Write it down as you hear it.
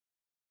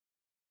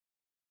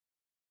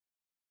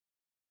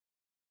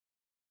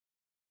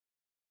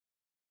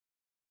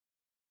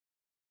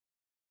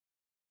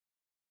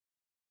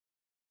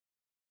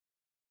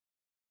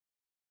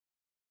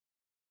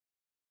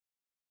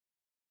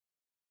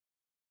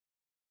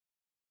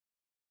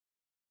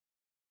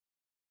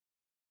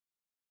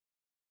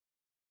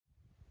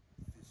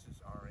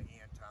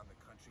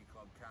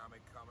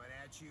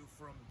at you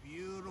from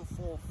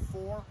beautiful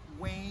Fort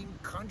Wayne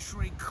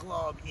Country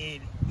Club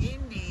in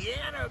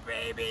Indiana,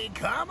 baby.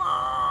 Come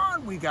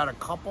on! We got a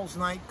couples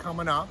night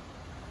coming up.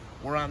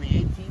 We're on the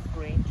 18th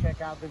green.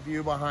 Check out the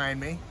view behind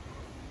me.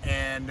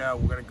 And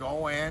we're gonna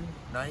go in,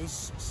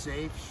 nice,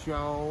 safe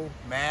show,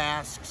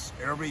 masks,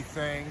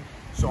 everything.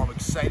 So I'm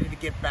excited to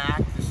get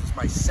back. This is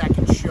my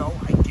second show.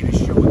 I did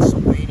a show at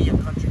Sylvania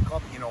Country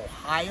Club in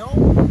Ohio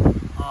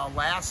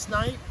last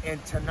night,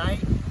 and tonight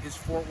is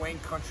Fort Wayne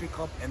Country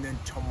Club, and then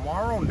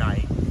tomorrow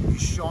night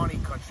is Shawnee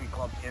Country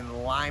Club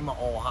in Lima,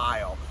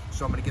 Ohio.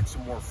 So I'm gonna get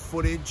some more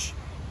footage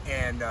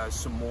and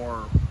some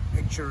more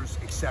pictures,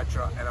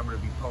 etc., and I'm gonna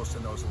be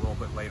posting those a little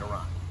bit later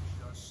on.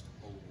 Just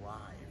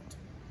arrived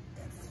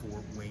at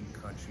Fort Wayne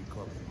Country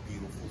Club in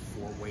beautiful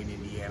Fort Wayne,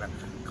 Indiana.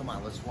 Come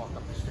on, let's walk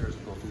up the stairs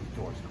and go through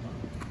the doors. Come on.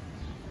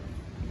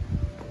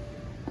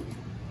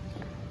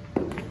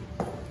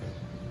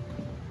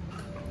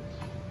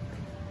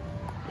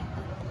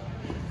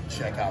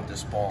 Check out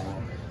this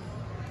ballroom.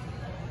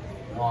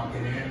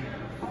 Walking in.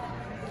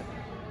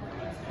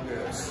 Look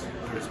at this.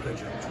 Look at this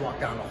picture. Let's walk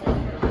down the hall.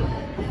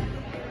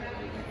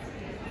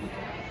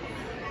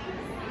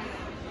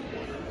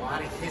 A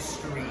lot of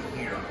history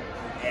here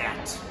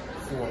at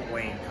Fort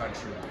Wayne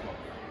Country Club.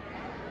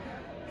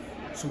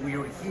 So we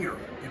are here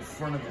in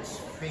front of this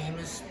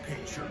famous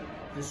picture.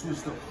 This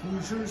was the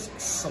Hoosiers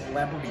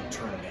Celebrity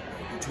Tournament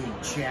between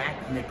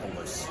Jack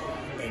Nicklaus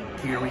and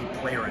Gary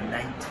Player in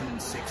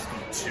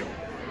 1962.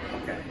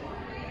 Okay.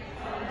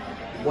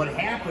 What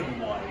happened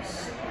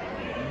was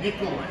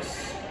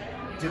Nicklaus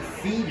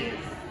defeated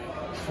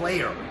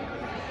Player,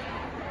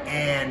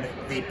 and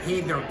they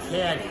paid their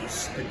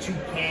caddies. The two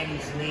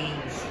caddies'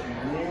 names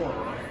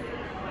were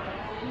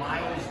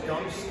Miles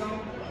Dunston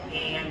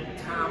and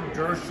Tom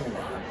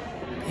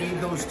Dershowitz. Paid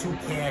those two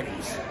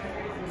caddies,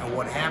 and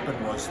what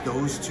happened was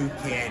those two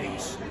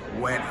caddies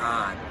went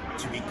on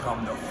to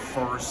become the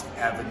first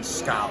Evans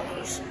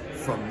Scholars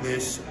from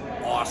this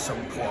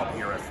awesome club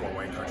here at Fort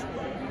Wayne Country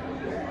Club.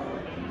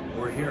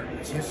 We're here.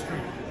 It's history.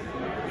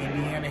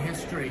 Indiana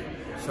history.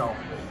 So,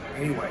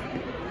 anyway,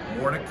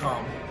 more to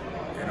come.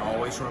 And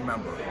always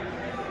remember,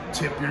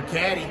 tip your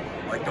caddy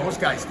like those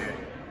guys did.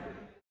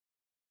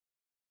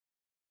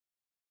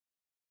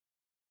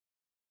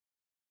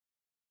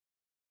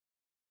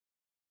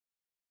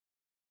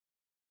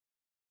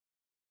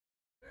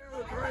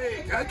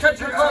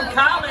 Country Club